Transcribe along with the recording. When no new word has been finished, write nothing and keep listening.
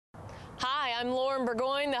I'm Lauren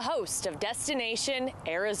Burgoyne, the host of Destination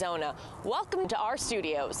Arizona. Welcome to our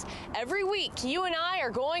studios. Every week, you and I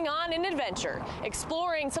are going on an adventure,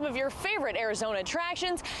 exploring some of your favorite Arizona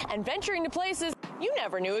attractions and venturing to places you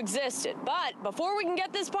never knew existed. But before we can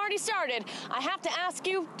get this party started, I have to ask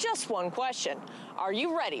you just one question. Are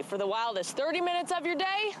you ready for the wildest 30 minutes of your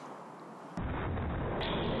day?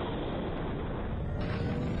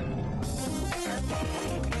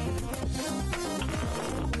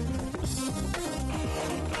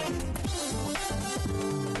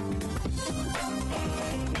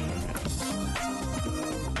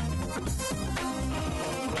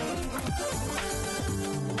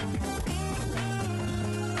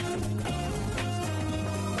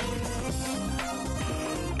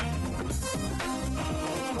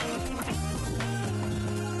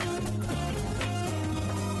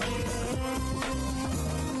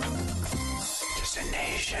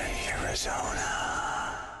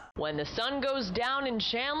 Arizona. When the sun goes down in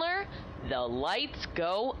Chandler, the lights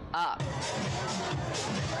go up.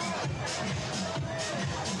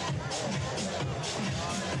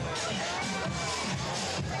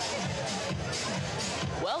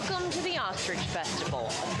 Welcome to the Ostrich Festival,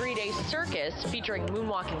 a 3-day circus featuring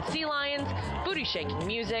moonwalking sea lions, booty-shaking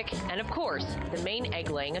music, and of course, the main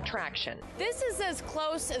egg-laying attraction. This is as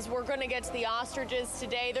close as we're going to get to the ostriches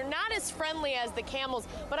today. They're not as friendly as the camels,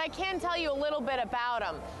 but I can tell you a little bit about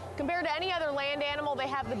them. Compared to any other land animal, they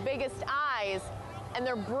have the biggest eyes, and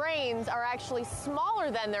their brains are actually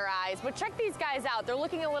smaller than their eyes. But check these guys out. They're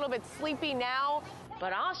looking a little bit sleepy now,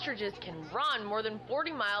 but ostriches can run more than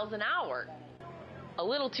 40 miles an hour. A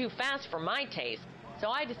little too fast for my taste, so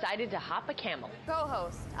I decided to hop a camel.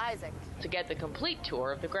 Co-host, Isaac. To get the complete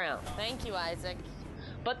tour of the ground. Thank you, Isaac.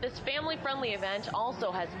 But this family-friendly event also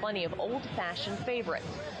has plenty of old-fashioned favorites,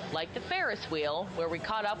 like the Ferris wheel, where we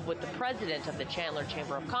caught up with the president of the Chandler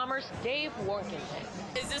Chamber of Commerce, Dave Warkentin.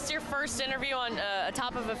 Is this your first interview on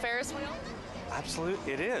top of a Ferris wheel?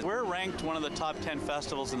 Absolutely, it is. We're ranked one of the top 10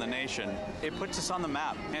 festivals in the nation. It puts us on the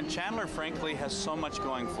map. And Chandler, frankly, has so much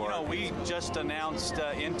going for it. We just announced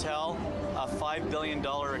Intel, a $5 billion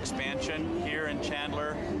expansion here in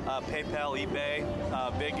Chandler, PayPal,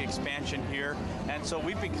 eBay, big expansion here. And so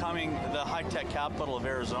we're becoming the high-tech capital of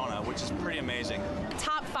Arizona, which is pretty amazing.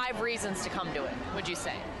 Top 5 reasons to come to it, would you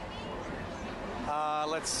say?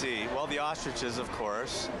 Let's see. Well, the ostriches, of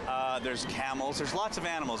course. There's camels. There's lots of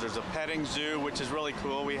animals. There's a petting zoo, which is really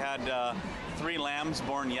cool. We had 3 lambs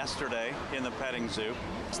born yesterday in the petting zoo.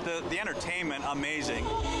 It's the entertainment, amazing.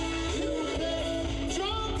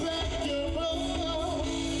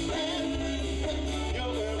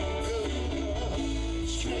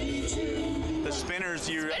 The spinners,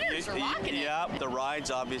 are rocking it. Yeah, the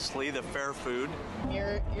rides, obviously, the fair food.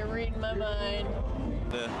 You're reading my mind.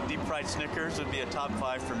 The deep-fried Snickers would be a top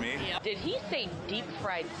 5 for me. Yep. Did he say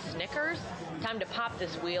deep-fried Snickers? Time to pop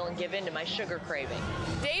this wheel and give in to my sugar craving.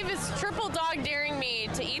 Dave is triple dog daring me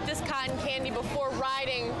to eat this cotton candy before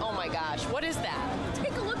riding. Oh my gosh, what is that?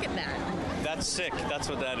 Take a look at that. That's sick. That's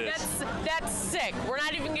what that is. That's sick. We're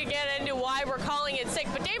not even going to get into why we're calling it sick.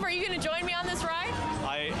 But Dave, are you going to join me on this ride?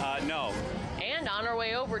 No. And on our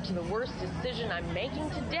way over to the worst decision I'm making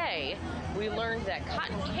today, we learned that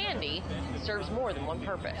cotton candy serves more than one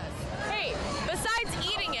purpose. Hey, besides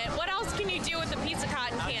eating it, what else can you do with a piece of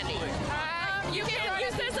cotton candy? You can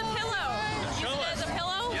use it as a pillow. Use it as a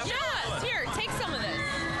pillow? Yep. Yes. Here, take some of this.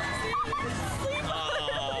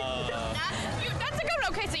 That's a good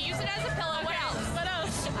one. Okay, so use it as a pillow. Okay. What else? What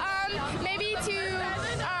else? Maybe to,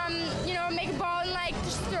 make a ball and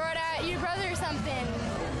just throw it at your brother or something.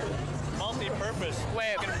 Multi-purpose.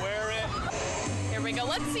 Wait. You can wear it. Here we go.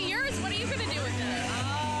 Let's see yours. What are you going to do with it?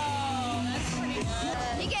 Oh, that's pretty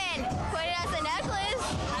good. You can put it as a necklace.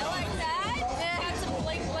 I like that. Have some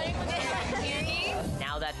bling-bling with the cotton candy.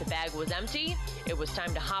 Now that the bag was empty, it was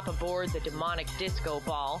time to hop aboard the demonic disco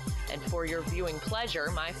ball. And for your viewing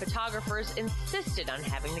pleasure, my photographers insisted on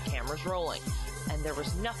having the cameras rolling. And there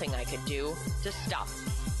was nothing I could do to stop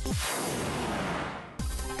them.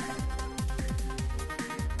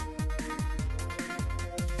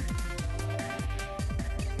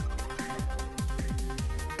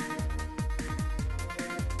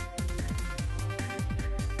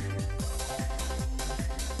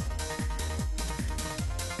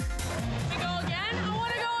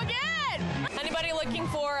 Looking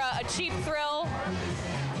for a cheap thrill?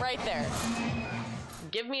 Right there.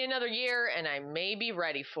 Give me another year and I may be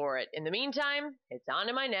ready for it. In the meantime, it's on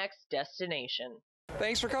to my next destination.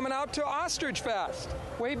 Thanks for coming out to Ostrich Fest.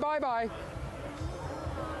 Wave bye-bye.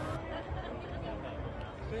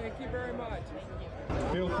 Thank you very much.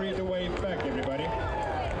 Feel free to wave back, everybody.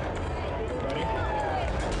 Ready?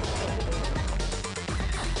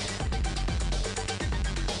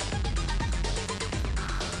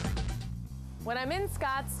 I'm in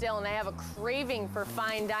Scottsdale and I have a craving for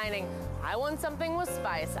fine dining. I want something with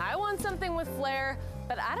spice. I want something with flair,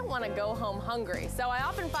 but I don't want to go home hungry. So I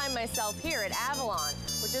often find myself here at Avalon,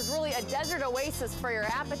 which is really a desert oasis for your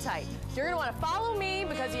appetite. You're going to want to follow me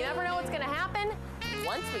because you never know what's going to happen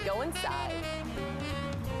once we go inside.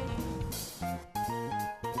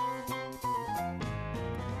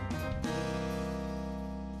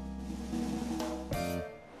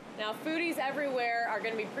 Now, foodies everywhere are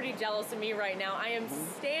going to be pretty jealous of me right now. I am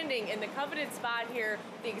standing in the coveted spot here,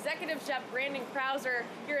 the executive chef Brandon Krauser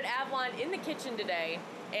here at Avalon in the kitchen today.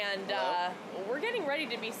 And we're getting ready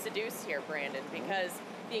to be seduced here, Brandon, because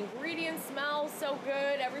the ingredients smell so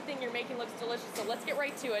good. Everything you're making looks delicious. So let's get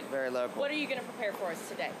right to it. Very local. What are you going to prepare for us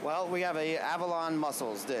today? Well, we have a Avalon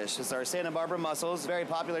mussels dish. It's our Santa Barbara mussels. Very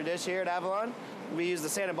popular dish here at Avalon. We use the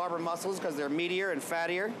Santa Barbara mussels because they're meatier and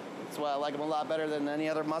fattier. That's why I like them a lot better than any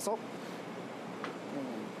other mussel.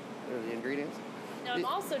 There are the ingredients. Now, I'm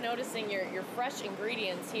also noticing your fresh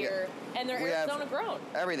ingredients here, and they're Arizona grown.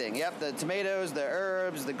 Everything, yep. The tomatoes, the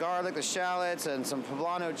herbs, the garlic, the shallots, and some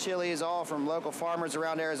poblano chilies, all from local farmers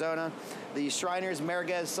around Arizona. The Shriners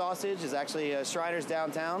Merguez sausage is actually Shriners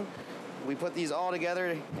downtown. We put these all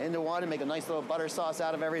together into one and make a nice little butter sauce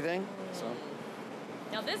out of everything. So.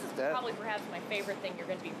 Now, this is probably perhaps my favorite thing you're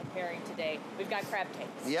going to be preparing today. We've got crab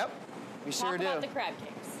cakes. Yep, we sure do. Talk about the crab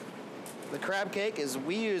cakes. The crab cake is,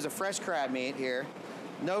 we use a fresh crab meat here.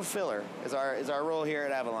 No filler is our rule here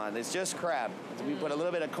at Avalon. It's just crab. We put a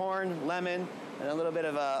little bit of corn, lemon, and a little bit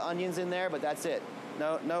of onions in there, but that's it.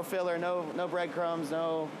 No filler, no breadcrumbs,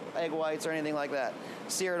 no egg whites or anything like that.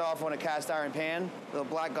 Sear it off on a cast iron pan, a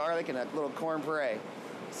little black garlic, and a little corn puree.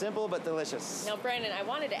 Simple but delicious. Now, Brandon, I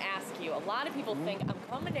wanted to ask you, a lot of people think I'm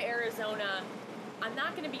coming to Arizona, I'm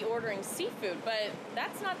not going to be ordering seafood, but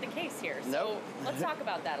that's not the case here. So nope. Let's talk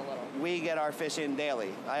about that a little. We get our fish in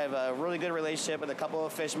daily. I have a really good relationship with a couple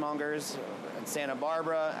of fishmongers in Santa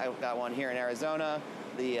Barbara. I've got one here in Arizona,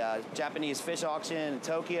 the Japanese fish auction in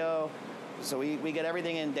Tokyo. So we get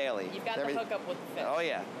everything in daily. You've got the hookup with the fish. Oh,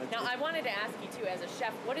 yeah. Now, I wanted to ask you, too, as a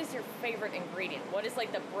chef, what is your favorite ingredient? What is,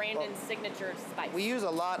 like, the Brandon signature spice? We use a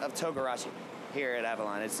lot of togarashi here at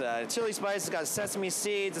Avalon. It's chili spice. It's got sesame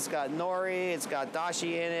seeds. It's got nori. It's got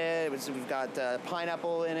dashi in it. We've got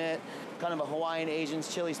pineapple in it. Kind of a Hawaiian Asian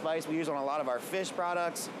chili spice we use on a lot of our fish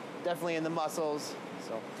products. Definitely in the mussels.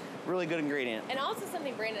 So really good ingredient. And also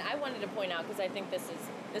something, Brandon, I wanted to point out, because I think this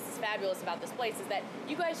is fabulous about this place, is that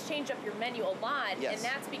you guys change up your menu a lot, yes. And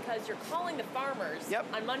that's because you're calling the farmers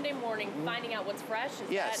on Monday morning, finding out what's fresh.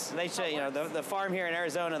 Yes, they say, the farm here in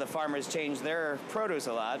Arizona, the farmers change their produce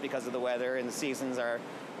a lot because of the weather, and the seasons are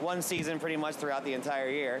one season pretty much throughout the entire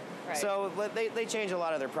year. Right. So they change a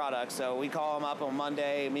lot of their products. So we call them up on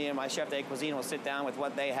Monday. Me and my chef de cuisine will sit down with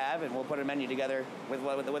what they have, and we'll put a menu together with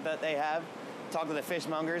what they have, talk to the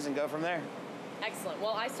fishmongers, and go from there. Excellent.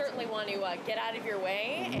 Well, I certainly want to get out of your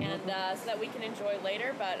way, and so that we can enjoy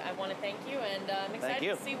later. But I want to thank you, and I'm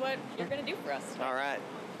excited to see what you're going to do for us today. All right.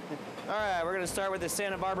 All right, we're going to start with the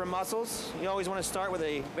Santa Barbara mussels. You always want to start with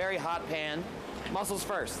a very hot pan. Mussels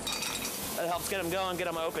first. That helps get them going, get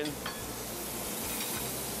them open.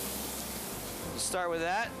 Start with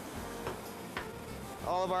that.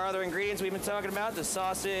 All of our other ingredients we've been talking about, the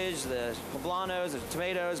sausage, the poblanos, the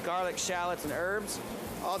tomatoes, garlic, shallots, and herbs,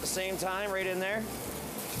 all at the same time, right in there.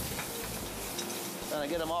 Gonna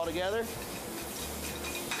get them all together.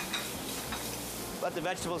 Let the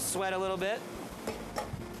vegetables sweat a little bit.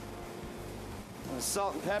 And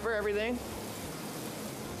salt and pepper, everything.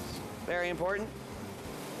 Very important.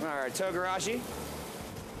 All right, togarashi.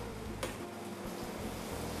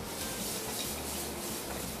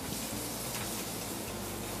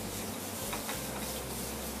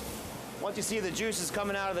 Once you see the juices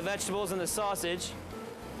coming out of the vegetables and the sausage,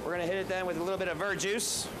 we're gonna hit it then with a little bit of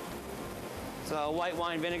verjuice. So white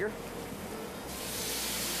wine vinegar.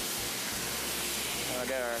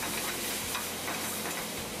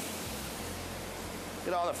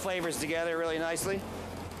 Get all the flavors together really nicely.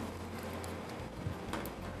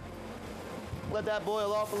 Let that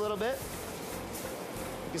boil off a little bit.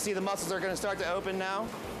 You can see the mussels are gonna start to open now.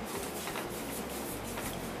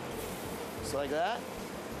 Just like that.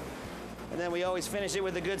 And then we always finish it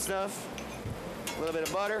with the good stuff. A little bit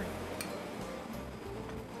of butter,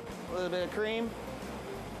 a little bit of cream,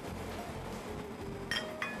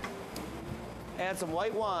 and some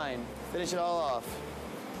white wine. Finish it all off.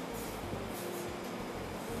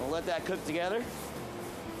 We'll let that cook together.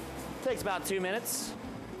 Takes about 2 minutes.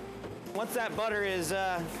 Once that butter is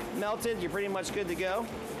melted, you're pretty much good to go.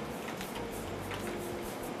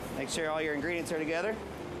 Make sure all your ingredients are together.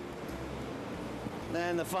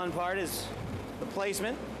 Then the fun part is the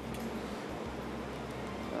placement.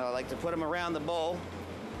 I like to put them around the bowl.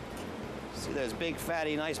 See those big,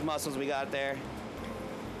 fatty, nice muscles we got there.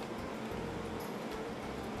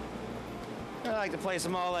 I like to place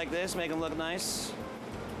them all like this, make them look nice.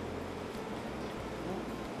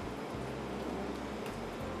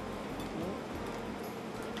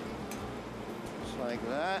 Just like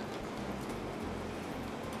that.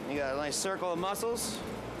 You got a nice circle of muscles.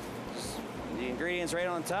 The ingredients right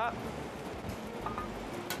on top.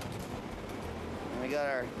 And we got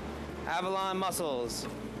our Avalon mussels.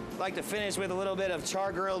 Like to finish with a little bit of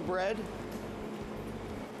char grilled bread.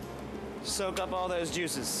 Soak up all those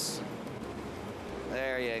juices.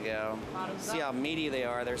 There you go. See how meaty they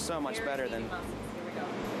are. They're so much better than. Here we go.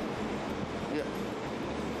 Yeah.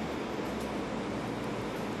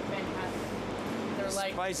 Fantastic. They're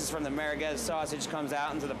like Spices from the merguez sausage comes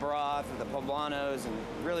out into the broth, and the poblanos, and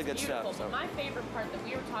really good beautiful. stuff. But So. my favorite part that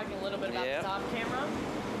we were talking a little bit about Yeah. this off camera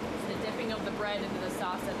is the dipping of the bread into the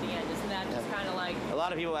sauce at the end. Isn't that just kind of like? A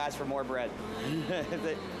lot of people ask for more bread.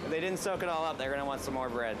 If they didn't soak it all up, they're going to want some more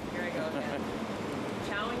bread. Here I go again.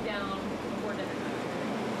 Chowing down before dinner time.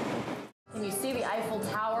 When you see the Eiffel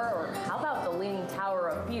Tower, or how about the Leaning Tower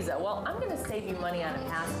of Pisa? Well, I'm going to save you money on a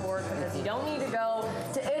passport because you don't need to go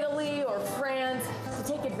to Italy or France to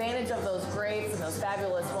take advantage of those grapes and those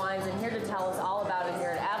fabulous wines. And here to tell us all about it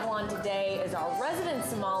here at Avalon today is our resident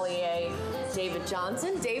sommelier, David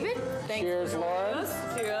Johnson. David, thanks Cheers, for joining Lauren.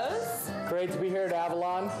 us. Cheers. Great to be here at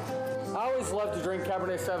Avalon. I always love to drink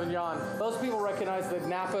Cabernet Sauvignon. Most people recognize that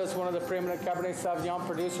Napa is one of the preeminent Cabernet Sauvignon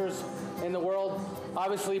producers in the world.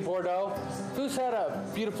 Obviously Bordeaux. Who's had a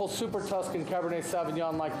beautiful Super Tuscan Cabernet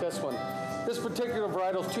Sauvignon like this one? This particular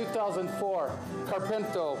varietal is 2004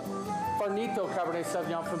 Carpento Farnito Cabernet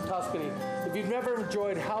Sauvignon from Tuscany. If you've never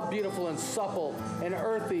enjoyed how beautiful and supple and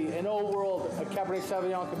earthy and old world a Cabernet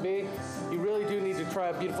Sauvignon can be, you really do need to try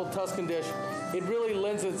a beautiful Tuscan dish. It really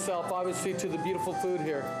lends itself, obviously, to the beautiful food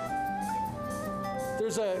here.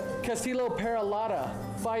 There's a Castillo Peralata,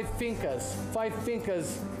 5 fincas. 5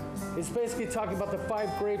 fincas is basically talking about the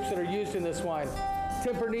 5 grapes that are used in this wine.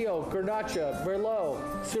 Tempranillo, Garnacha, Merlot,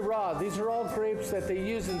 Syrah. These are all grapes that they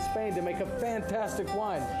use in Spain to make a fantastic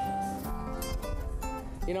wine.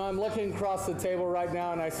 You know, I'm looking across the table right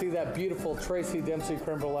now and I see that beautiful Tracy Dempsey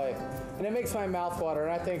creme brulee. And it makes my mouth water.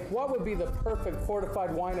 And I think, what would be the perfect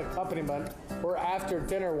fortified wine accompaniment or after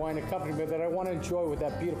dinner wine accompaniment that I want to enjoy with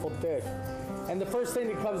that beautiful dish? And the first thing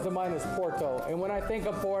that comes to mind is Porto. And when I think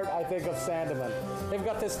of port, I think of Sandeman. They've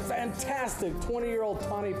got this fantastic 20-year-old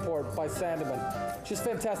tawny port by Sandeman. Just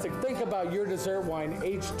fantastic. Think about your dessert wine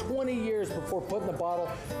aged 20 years before put in the bottle,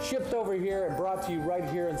 shipped over here and brought to you right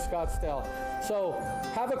here in Scottsdale. So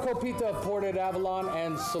have a copita of port at Avalon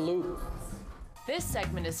and salute. This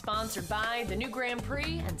segment is sponsored by the new Grand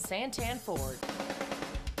Prix and Santan Ford.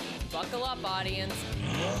 Buckle up, audience.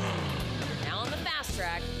 You're now on the fast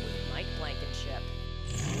track with Mike Blankenship.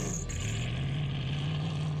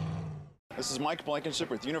 This is Mike Blankenship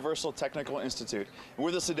with Universal Technical Institute. And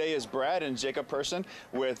with us today is Brad and Jacob Persson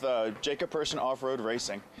with Jacob Persson Off-Road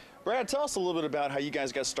Racing. Brad, tell us a little bit about how you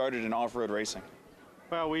guys got started in off-road racing.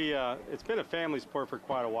 Well, it's been a family sport for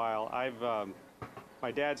quite a while. My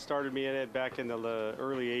dad started me in it back in the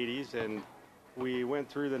early 80s, and we went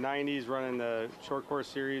through the 90s running the short course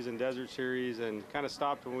series and desert series, and kind of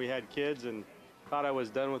stopped when we had kids and thought I was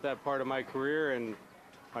done with that part of my career. And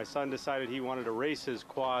my son decided he wanted to race his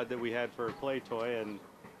quad that we had for a play toy, and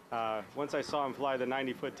once I saw him fly the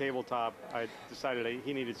 90-foot tabletop, I decided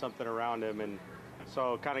he needed something around him, and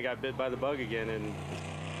so kind of got bit by the bug again. And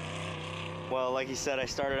well, like you said, I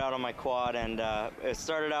started out on my quad, and it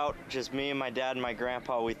started out just me and my dad and my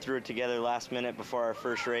grandpa. We threw it together last minute before our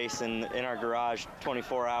first race in our garage,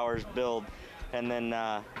 24 hours build, and then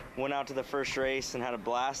went out to the first race and had a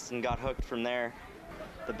blast and got hooked from there.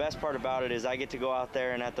 The best part about it is I get to go out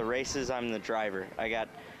there, and at the races, I'm the driver. I got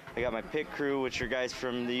my pit crew, which are guys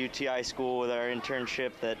from the UTI school with our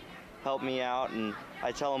internship that help me out, and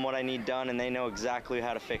I tell them what I need done, and they know exactly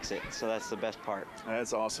how to fix it. So that's the best part.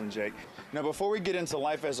 That's awesome, Jake. Now, before we get into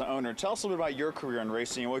life as an owner, tell us a little bit about your career in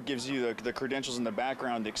racing and what gives you the credentials and the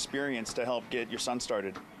background, the experience to help get your son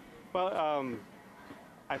started. Well,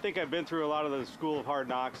 I think I've been through a lot of the school of hard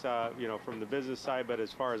knocks, from the business side, but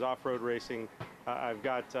as far as off-road racing, I've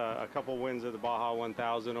got a couple wins at the Baja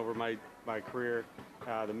 1000 over my career,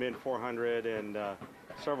 the Mid 400, and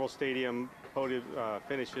several stadium podium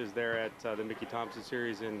finishes there at the Mickey Thompson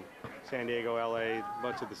Series in San Diego, LA, a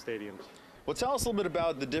bunch of the stadiums. Well, tell us a little bit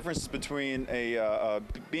about the difference between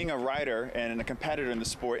being a rider and a competitor in the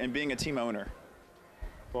sport and being a team owner.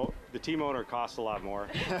 Well, the team owner costs a lot more,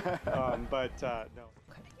 but no.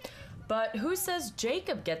 But who says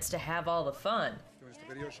Jacob gets to have all the fun?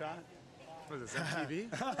 video shot? What is this,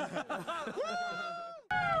 MTV?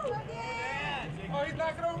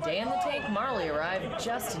 Dan the Tank Marley arrived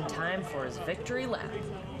just in time for his victory lap.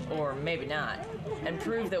 Or maybe not, and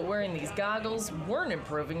proved that wearing these goggles weren't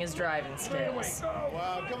improving his driving skills.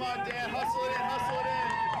 Wow, come on, Dan, hustle it in, hustle it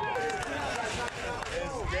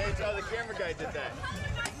in. It's how the camera guy did that.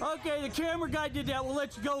 Okay, the camera guy did that. We'll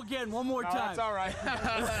let you go again one more time. That's all right.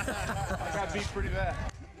 I got beat pretty bad.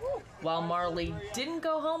 While Marley didn't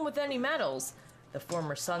go home with any medals, the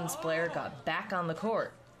former Suns player got back on the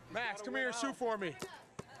court. Max, come here, shoot for me.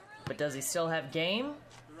 But does he still have game?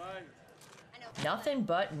 Nothing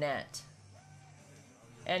but net.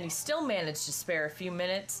 And he still managed to spare a few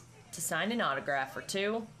minutes to sign an autograph or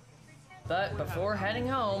two. But before heading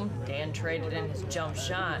home, Dan traded in his jump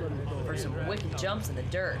shot for some wicked jumps in the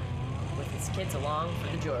dirt, with his kids along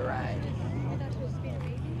for the joyride.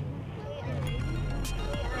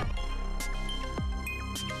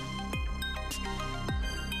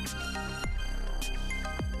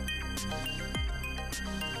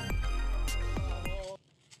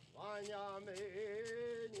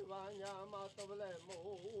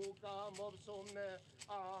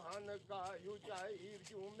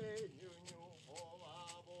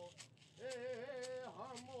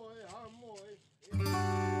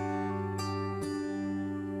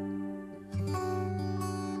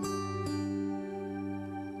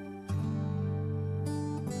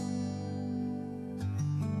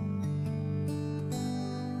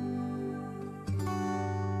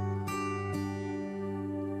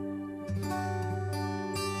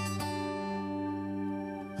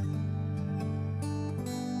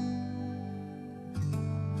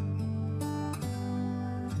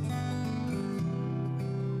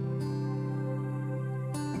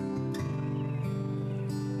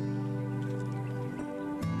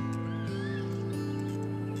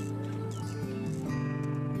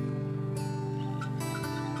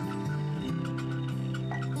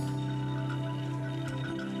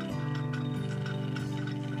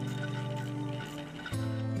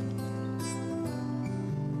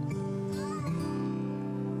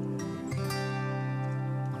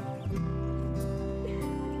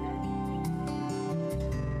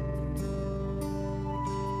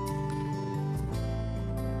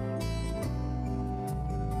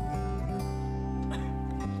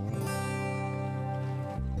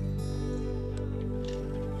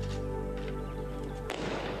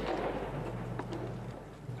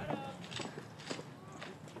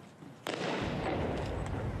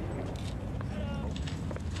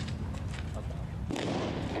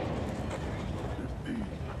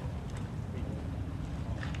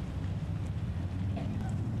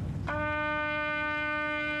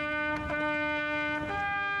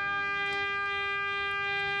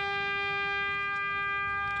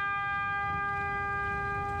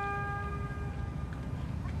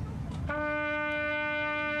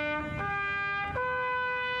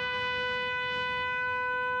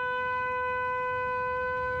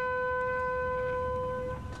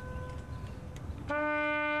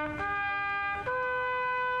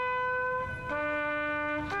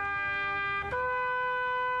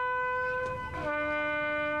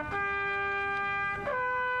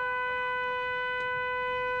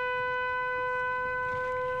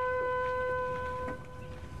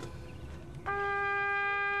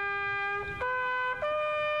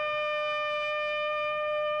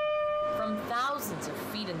 Thousands of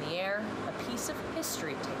feet in the air, a piece of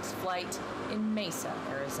history takes flight in Mesa,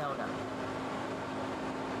 Arizona.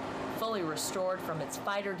 Fully restored from its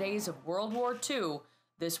fighter days of World War II,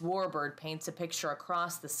 this warbird paints a picture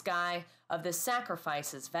across the sky of the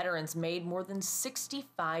sacrifices veterans made more than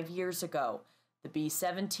 65 years ago. The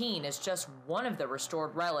B-17 is just one of the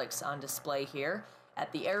restored relics on display here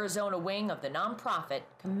at the Arizona wing of the nonprofit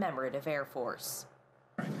Commemorative Air Force.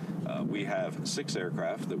 We have 6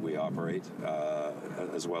 aircraft that we operate,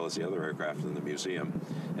 as well as the other aircraft in the museum.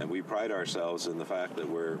 And we pride ourselves in the fact that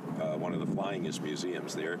we're one of the flyingest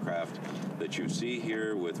museums. The aircraft that you see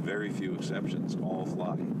here, with very few exceptions, all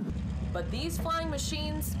fly. But these flying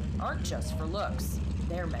machines aren't just for looks.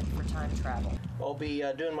 They're meant for time travel. I'll be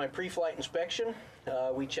doing my pre-flight inspection.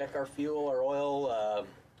 We check our fuel, our oil,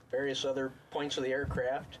 various other points of the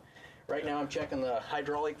aircraft. Right now I'm checking the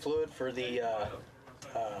hydraulic fluid for the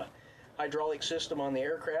hydraulic system on the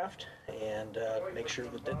aircraft, and make sure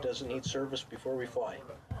that it doesn't need service before we fly.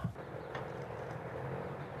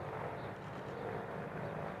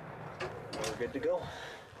 We're good to go.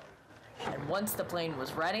 And once the plane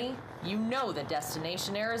was ready, you know the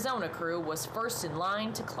Destination Arizona crew was first in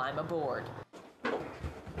line to climb aboard.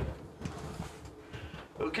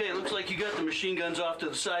 Okay, it looks like you got the machine guns off to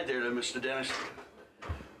the side there, Mr. Dennis.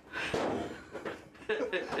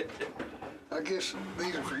 I guess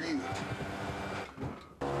these are for you.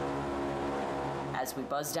 As we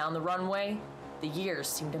buzz down the runway, the years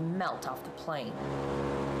seem to melt off the plane.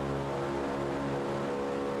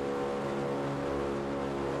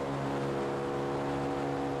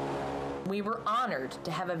 We were honored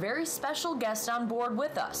to have a very special guest on board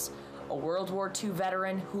with us, a World War II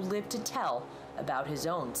veteran who lived to tell about his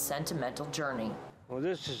own sentimental journey. Well,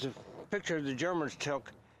 this is a picture the Germans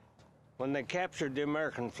took when they captured the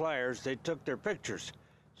American flyers. They took their pictures.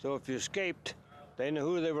 So if you escaped, they knew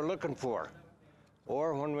who they were looking for.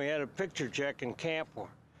 Or when we had a picture check in camp,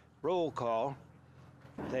 roll call,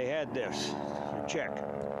 they had this, a check.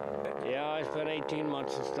 Yeah, I spent 18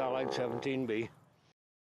 months in Stalag 17B.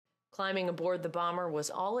 Climbing aboard the bomber was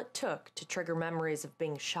all it took to trigger memories of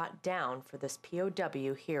being shot down for this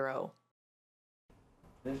POW hero.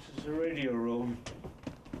 This is the radio room.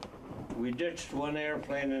 We ditched one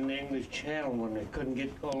airplane in the English Channel when they couldn't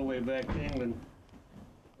get all the way back to England.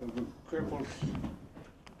 We were crippled,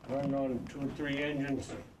 running on 2 or 3 engines.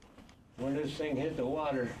 When this thing hit the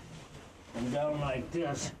water, I'm down like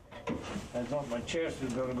this. I thought my chest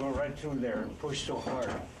was going to go right through there and push so hard.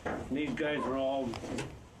 And these guys were all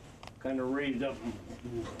kind of raised up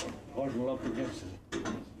and huddled up against the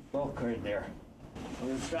bulkhead there.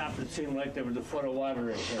 When it stopped, it seemed like there was a foot of water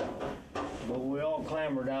in here. But we all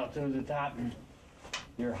clambered out through the top, and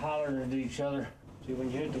you're hollering at each other. See,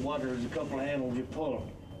 when you hit the water, there's a couple of handles you pull,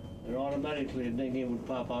 and automatically a dinghy would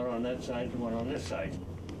pop out on that side and one on this side.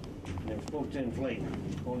 And they're supposed to inflate.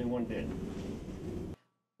 Only one did.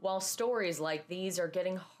 While stories like these are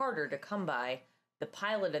getting harder to come by, the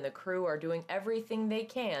pilot and the crew are doing everything they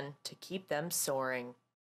can to keep them soaring.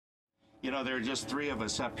 You know, there are just 3 of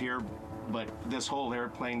us up here, but this whole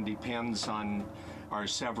airplane depends on our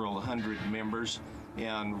several hundred members.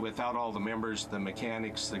 And without all the members, the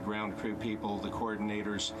mechanics, the ground crew people, the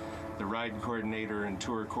coordinators, the ride coordinator and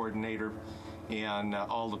tour coordinator, and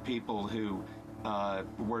all the people who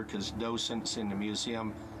work as docents in the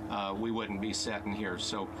museum, we wouldn't be sitting here.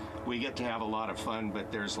 So we get to have a lot of fun,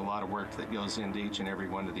 but there's a lot of work that goes into each and every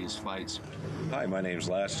one of these flights. Hi, my name's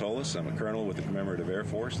Last Tolis. I'm a colonel with the Commemorative Air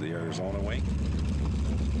Force, the Arizona Wing.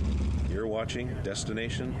 You're watching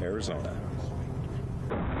Destination Arizona.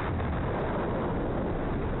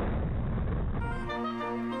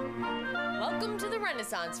 Welcome to the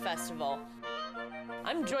Renaissance Festival.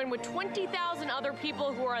 I'm joined with 20,000 other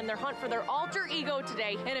people who are on their hunt for their alter ego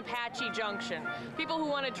today in Apache Junction. People who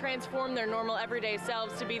want to transform their normal everyday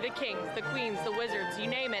selves to be the kings, the queens, the wizards, you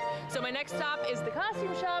name it. So my next stop is the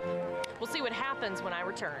costume shop. We'll see what happens when I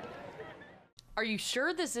return. Are you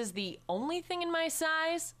sure this is the only thing in my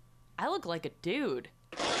size? I look like a dude.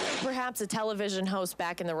 Perhaps a television host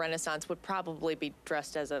back in the Renaissance would probably be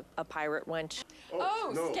dressed as a pirate wench.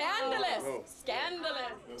 Oh, no. Scandalous! No.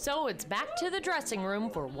 Scandalous! So it's back to the dressing room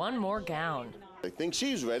for one more gown. I think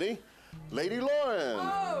she's ready. Lady Lauren!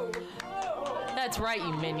 Oh. That's right,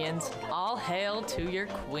 you minions. All hail to your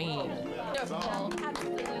queen.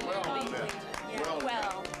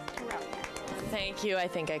 Well, thank you. I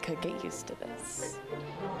think I could get used to this.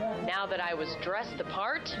 Now that I was dressed the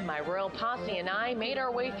part, my royal posse and I made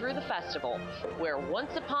our way through the festival, where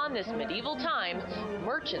once upon this medieval time,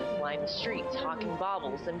 merchants lined the streets hawking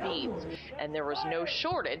baubles and beads, and there was no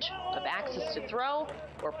shortage of axes to throw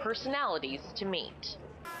or personalities to meet.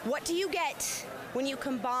 What do you get when you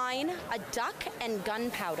combine a duck and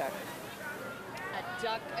gunpowder? A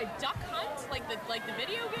duck hunt? Like the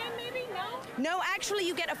video game, maybe? No? No, actually,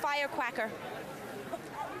 you get a firecracker.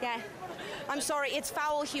 Yeah. I'm sorry, it's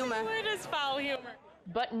foul humor. It is foul humor.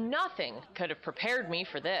 But nothing could have prepared me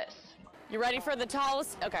for this. You ready for the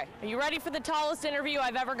tallest? Okay. Are you ready for the tallest interview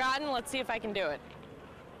I've ever gotten? Let's see if I can do it.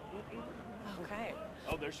 Okay.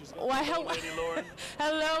 Oh, there she's going. Well, hello, Lady Lauren.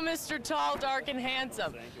 Hello, Mr. Tall, Dark, and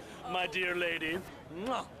Handsome. Thank you. My dear lady.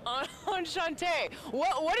 Enchanté.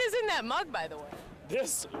 What is in that mug, by the way?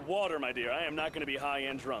 This water, my dear. I am not going to be high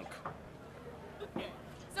and drunk. Okay.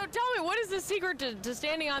 So tell me, what is the secret to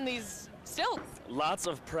standing on these stilts? Lots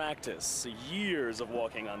of practice, years of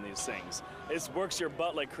walking on these things. It works your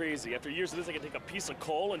butt like crazy. After years of this, I can take a piece of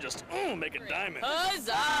coal and just make a diamond.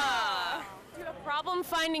 Huzzah! Do you have a problem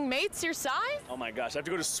finding mates your size? Oh my gosh, I have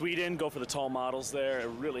to go to Sweden, go for the tall models there. It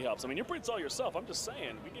really helps. I mean, you're pretty tall yourself. I'm just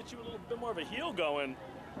saying, we get you a little bit more of a heel going.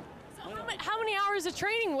 So how many hours of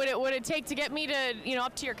training would it take to get me to,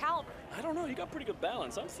 up to your caliber? I don't know. You got pretty good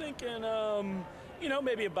balance. I'm thinking,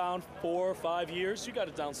 maybe about 4 or 5 years. You got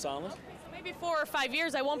it down solid. Maybe 4 or 5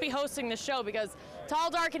 years. I won't be hosting the show because Tall,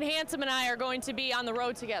 Dark, and Handsome and I are going to be on the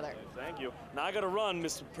road together. Thank you. Now I gotta run,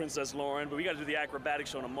 Miss Princess Lauren, but we gotta do the acrobatic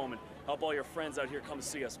show in a moment. Help all your friends out here come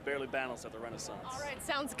see us. Barely Balanced at the Renaissance. All right,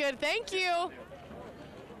 sounds good. Thank you.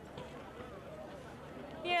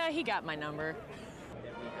 Yeah, he got my number.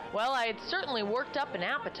 Well, I had certainly worked up an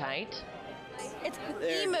appetite. It's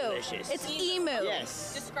They're emu. delicious. It's emu.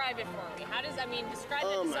 Yes. Describe it for me. How does, describe it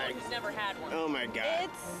to someone who's never had one. Oh my God.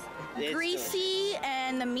 It's greasy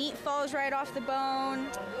and the meat falls right off the bone.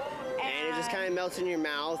 And it just kind of melts in your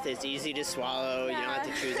mouth. It's easy to swallow. You don't have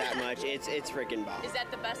to chew that much. It's freaking bomb. Is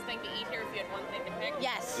that the best thing to eat here if you had one thing to pick?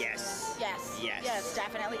 Yes. Yes. Yes. Yes. Yes,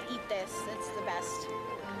 definitely eat this. It's the best.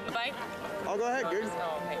 A bite? Oh, go ahead, dude.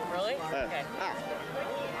 Oh, okay. Really? Okay.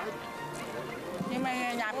 You might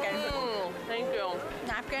need a napkin. Thank you.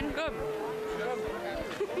 Napkin? Good.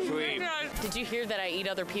 Sweet. Did you hear that I eat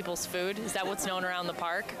other people's food? Is that what's known around the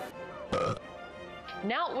park?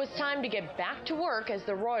 Now it was time to get back to work as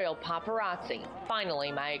the Royal Paparazzi.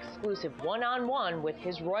 Finally, my exclusive one-on-one with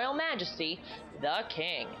His Royal Majesty, the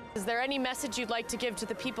King. Is there any message you'd like to give to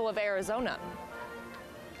the people of Arizona?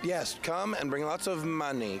 Yes, come and bring lots of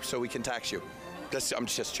money so we can tax you. I'm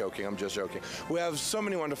just joking. We have so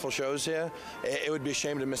many wonderful shows here. It would be a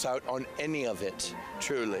shame to miss out on any of it,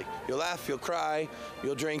 truly. You'll laugh, you'll cry,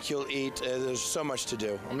 you'll drink, you'll eat. There's so much to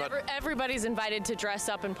do. Everybody's invited to dress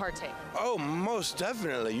up and partake. Oh, most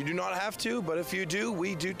definitely. You do not have to, but if you do,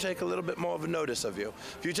 we do take a little bit more of a notice of you.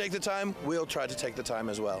 If you take the time, we'll try to take the time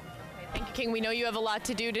as well. Thank you, King. We know you have a lot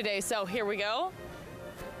to do today, so here we go.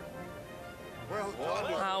 Well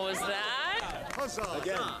done. How was that? Huzzah.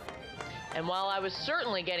 Again. And while I was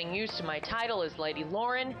certainly getting used to my title as Lady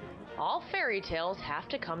Lauren, all fairy tales have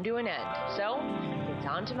to come to an end. So, it's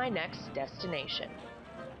on to my next destination.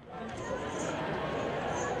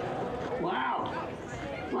 Wow.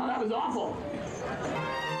 Well, that was awful.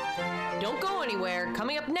 Don't go anywhere.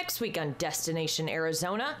 Coming up next week on Destination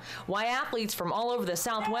Arizona, why athletes from all over the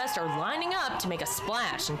Southwest are lining up to make a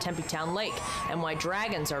splash in Tempe Town Lake, and why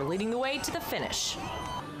dragons are leading the way to the finish.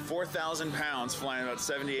 4,000 pounds flying about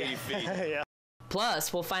 70, 80 feet. Yeah.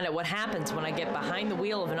 Plus, we'll find out what happens when I get behind the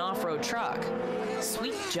wheel of an off-road truck.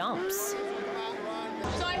 Sweet jumps.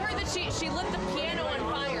 So I heard that she lit the piano on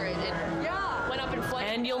fire. It went up in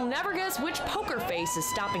flames. And you'll never guess which poker face is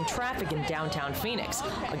stopping traffic in downtown Phoenix.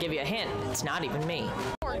 I'll give you a hint. It's not even me.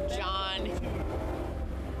 Poor John.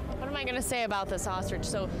 What am I going to say about this ostrich?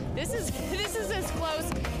 So this is as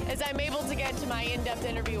close as I'm able to get to my in-depth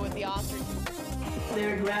interview with the ostrich.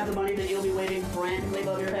 There, grab the money that you'll be waiting frantically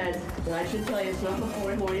above your head. But I should tell you something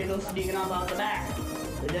before you go sneaking off out the back.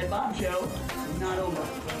 The Dead Bob Show is not over.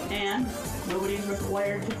 And nobody's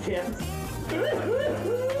required to tip.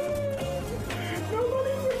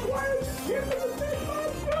 Nobody's required to tip in the Dead Bob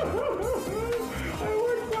Show. I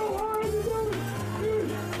worked so hard.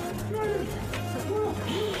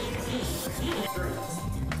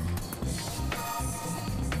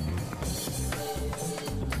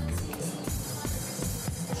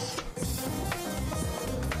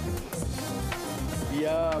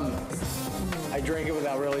 Yum. I drink it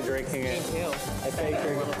without really drinking it. Me too. I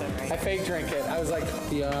fake drink it. I was like,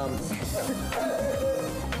 yum.